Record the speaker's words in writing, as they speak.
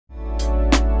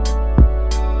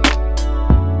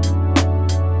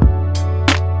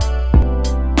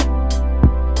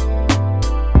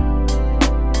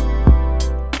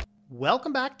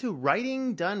welcome back to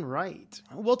Writing Done Right.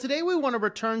 Well, today we want to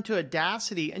return to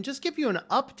Audacity and just give you an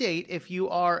update if you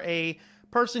are a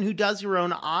person who does your own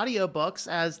audiobooks.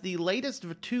 As the latest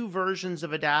two versions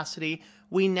of Audacity,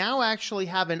 we now actually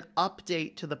have an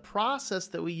update to the process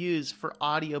that we use for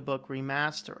audiobook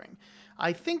remastering.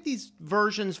 I think these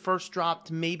versions first dropped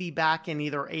maybe back in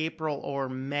either April or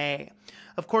May.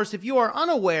 Of course, if you are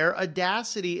unaware,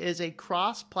 Audacity is a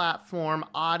cross-platform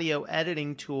audio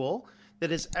editing tool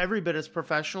that is every bit as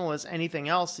professional as anything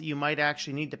else that you might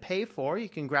actually need to pay for. You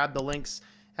can grab the links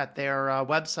at their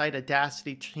website,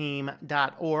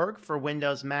 audacityteam.org, for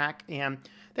Windows, Mac, and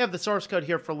they have the source code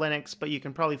here for Linux, but you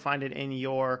can probably find it in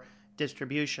your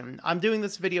distribution. I'm doing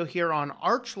this video here on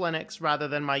Arch Linux rather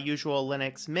than my usual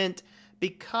Linux Mint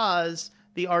because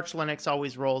the Arch Linux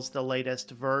always rolls the latest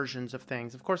versions of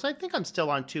things. Of course, I think I'm still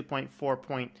on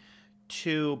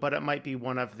 2.4.2, but it might be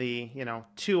one of the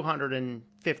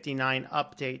 259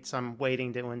 updates I'm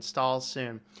waiting to install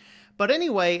soon. But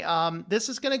anyway, this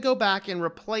is going to go back and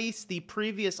replace the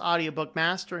previous audiobook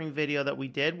mastering video that we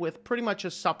did with pretty much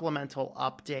a supplemental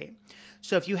update.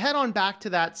 So if you head on back to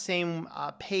that same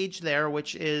page there,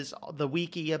 which is the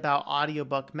wiki about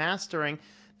audiobook mastering,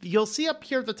 you'll see up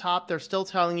here at the top, they're still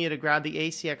telling you to grab the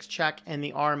ACX check and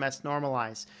the RMS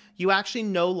normalize. You actually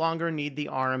no longer need the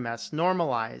RMS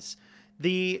normalize.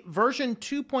 The version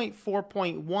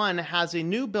 2.4.1 has a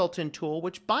new built-in tool,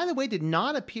 which, by the way, did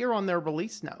not appear on their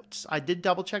release notes. I did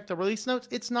double-check the release notes.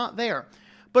 It's not there.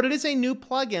 But it is a new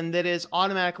plugin that is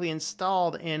automatically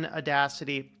installed in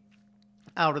Audacity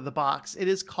out of the box. It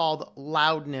is called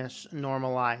Loudness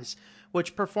Normalize,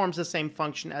 which performs the same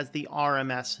function as the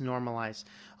RMS Normalize.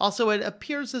 Also, it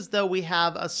appears as though we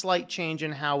have a slight change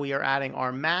in how we are adding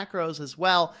our macros as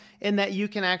well, in that you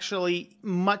can actually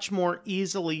much more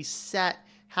easily set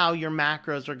how your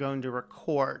macros are going to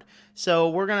record. So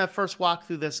we're going to first walk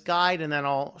through this guide, and then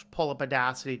I'll pull up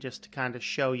Audacity just to kind of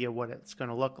show you what it's going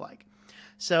to look like.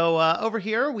 So over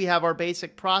here, we have our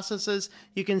basic processes.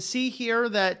 You can see here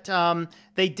that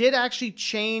they did actually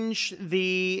change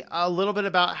a little bit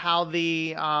about how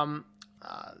the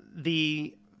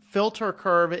filter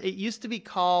curve, it used to be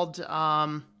called,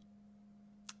 I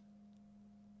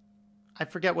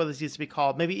forget what this used to be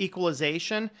called, maybe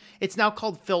equalization. It's now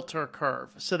called filter curve.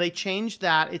 So they changed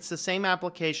that. It's the same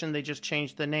application, they just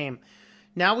changed the name.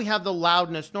 Now we have the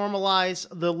Loudness Normalize.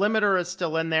 The limiter is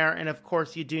still in there, and of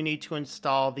course you do need to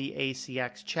install the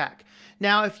ACX check.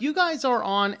 Now, if you guys are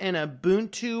on an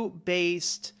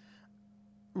Ubuntu-based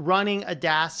running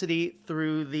Audacity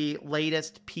through the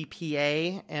latest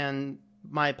PPA, and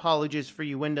my apologies for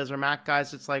you Windows or Mac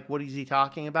guys, it's like, what is he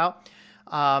talking about?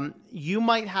 You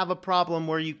might have a problem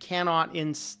where you cannot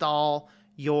install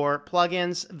your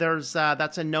plugins.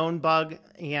 That's a known bug,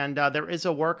 and there is a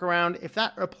workaround. If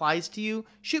that applies to you,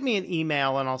 shoot me an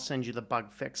email and I'll send you the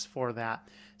bug fix for that.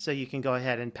 So you can go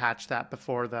ahead and patch that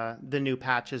before the new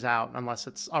patch is out, unless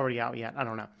it's already out yet. I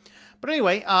don't know. But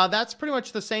anyway, that's pretty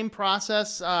much the same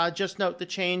process. Just note the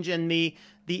change in the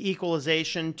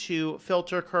equalization to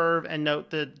filter curve, and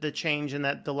note the change in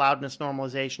that the loudness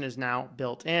normalization is now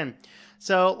built in.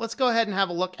 So let's go ahead and have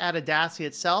a look at Audacity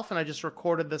itself. And I just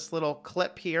recorded this little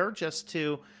clip here just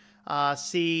to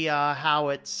see how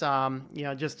it's,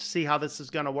 just to see how this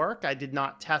is going to work. I did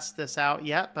not test this out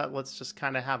yet, but let's just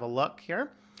kind of have a look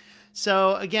here.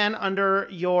 So again, under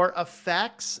your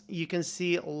effects, you can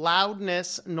see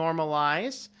Loudness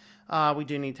Normalize. We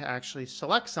do need to actually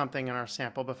select something in our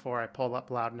sample before I pull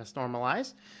up Loudness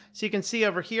Normalize. So you can see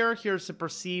over here, here's the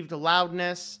perceived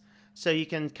loudness. So you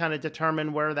can kind of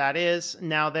determine where that is.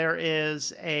 Now there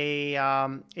is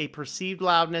a perceived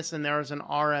loudness, and there is an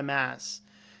RMS.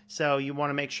 So you want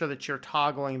to make sure that you're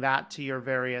toggling that to your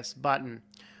various button.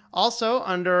 Also,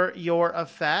 under your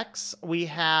effects, we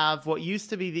have what used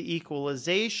to be the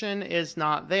equalization is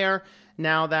not there.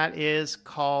 Now that is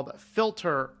called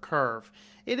filter curve.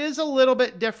 It is a little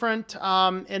bit different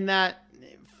in that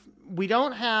we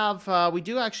don't have, we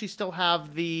do actually still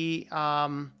have the,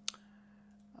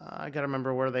 I got to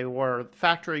remember where they were,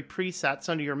 factory presets.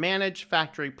 Under your manage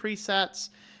factory presets,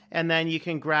 and then you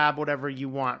can grab whatever you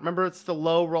want. Remember, it's the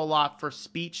low roll-off for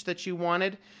speech that you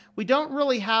wanted. We don't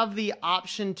really have the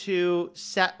option to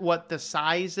set what the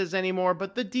size is anymore,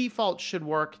 but the default should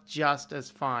work just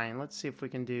as fine. Let's see if we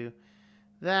can do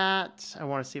that. I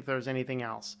want to see if there's anything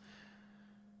else.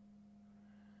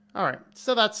 All right,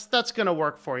 so that's going to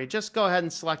work for you. Just go ahead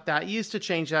and select that. You used to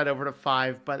change that over to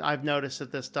 5, but I've noticed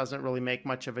that this doesn't really make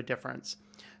much of a difference.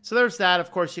 So there's that.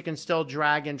 Of course, you can still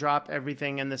drag and drop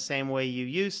everything in the same way you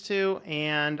used to.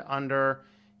 And under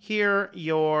here,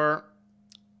 your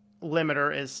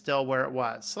limiter is still where it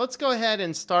was. So let's go ahead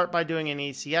and start by doing an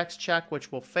ACX check,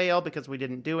 which will fail because we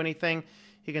didn't do anything.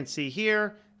 You can see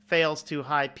here, fails to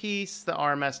high piece, the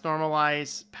RMS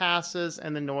normalize passes,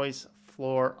 and the noise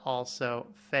floor also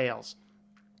fails.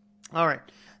 All right.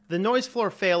 The noise floor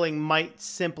failing might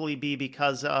simply be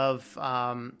because of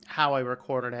how I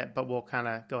recorded it, but we'll kind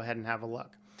of go ahead and have a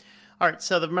look. All right,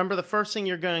 so remember the first thing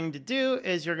you're going to do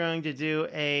is you're going to do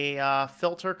a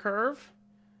filter curve.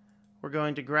 We're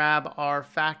going to grab our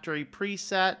factory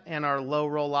preset and our low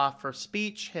roll-off for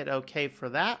speech, hit OK for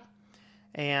that.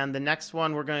 And the next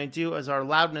one we're going to do is our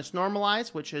loudness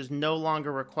normalize, which is no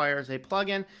longer requires a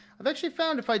plugin. I've actually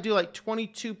found if I do like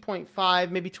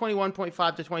 22.5, maybe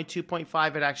 21.5 to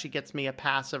 22.5, it actually gets me a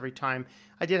pass every time.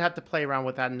 I did have to play around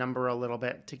with that number a little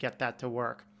bit to get that to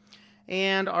work.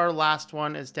 And our last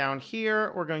one is down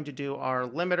here. We're going to do our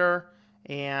limiter,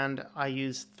 and I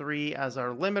use 3 as our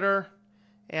limiter.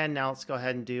 And now let's go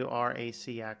ahead and do our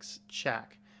ACX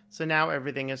check. So now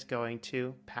everything is going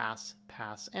to pass,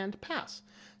 pass, and pass.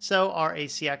 So our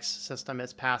ACX system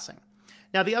is passing.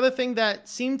 Now the other thing that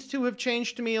seemed to have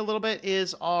changed to me a little bit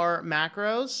is our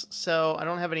macros. So I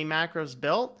don't have any macros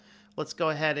built. Let's go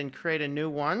ahead and create a new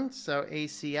one. So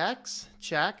ACX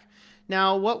check.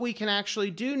 Now what we can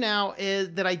actually do now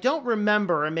is that I don't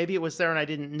remember, and maybe it was there and I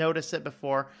didn't notice it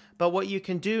before, but what you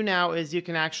can do now is you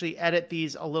can actually edit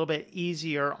these a little bit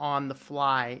easier on the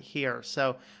fly here.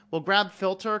 So we'll grab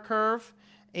filter curve,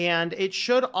 and it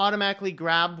should automatically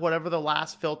grab whatever the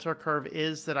last filter curve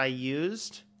is that I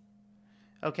used.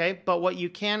 Okay, but what you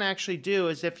can actually do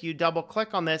is if you double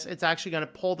click on this, it's actually going to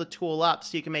pull the tool up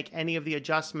so you can make any of the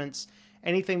adjustments.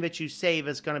 Anything that you save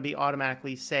is going to be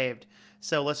automatically saved.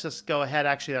 So let's just go ahead.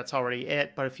 Actually, that's already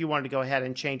it. But if you wanted to go ahead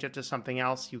and change it to something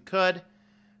else, you could.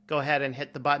 Go ahead and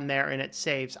hit the button there and it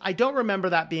saves. I don't remember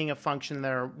that being a function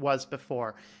there was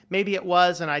before. Maybe it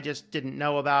was and I just didn't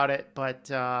know about it.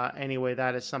 But anyway,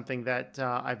 that is something that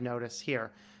I've noticed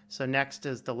here. So next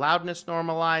is the loudness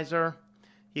normalizer.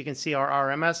 You can see our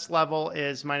RMS level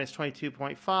is minus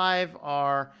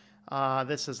 22.5.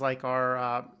 This is like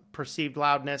our perceived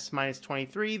loudness minus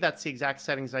 23. That's the exact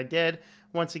settings I did.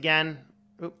 Once again,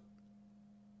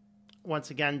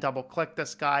 double click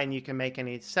this guy and you can make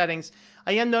any settings.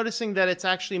 I am noticing that it's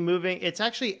actually moving. It's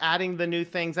actually adding the new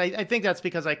things. I think that's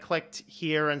because I clicked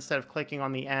here instead of clicking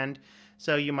on the end.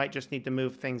 So you might just need to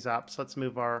move things up. So let's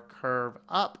move our curve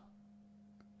up.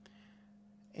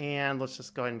 And let's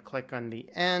just go ahead and click on the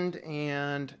end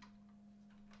and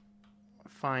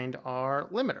find our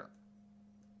limiter.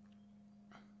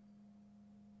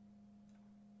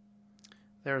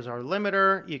 There's our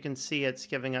limiter. You can see it's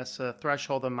giving us a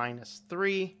threshold of minus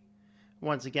 3.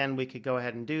 Once again, we could go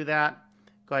ahead and do that.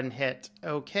 Go ahead and hit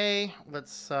OK.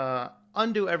 Let's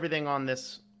undo everything on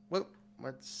this. Whoop,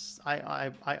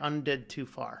 I undid too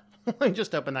far. Let me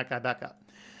just open that guy back up.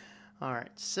 All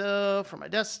right, so for my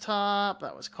desktop,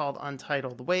 that was called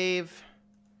Untitled Wave.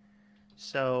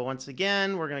 So once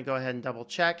again, we're going to go ahead and double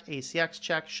check. ACX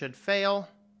check should fail.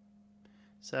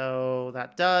 So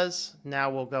that does.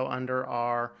 Now we'll go under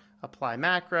our apply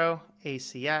macro,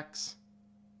 ACX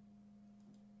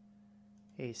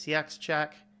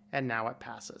check, and now it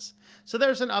passes. So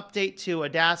there's an update to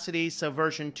Audacity. So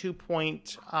version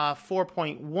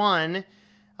 2.4.1,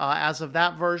 as of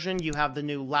that version, you have the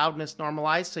new loudness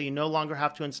normalized, so you no longer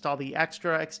have to install the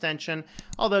extra extension,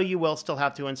 although you will still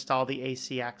have to install the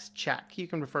ACX check. You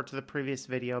can refer to the previous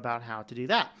video about how to do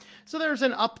that. So there's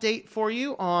an update for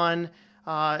you on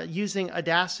using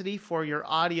Audacity for your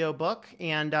audiobook,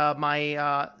 and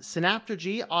my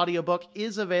Synaptergy audiobook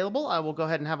is available. I will go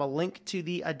ahead and have a link to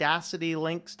the Audacity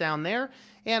links down there,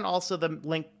 and also the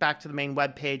link back to the main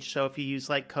web page. So if you use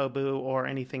like Kobu or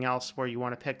anything else where you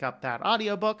want to pick up that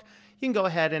audiobook, you can go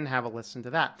ahead and have a listen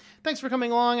to that. Thanks for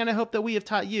coming along, and I hope that we have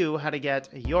taught you how to get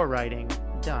your writing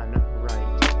done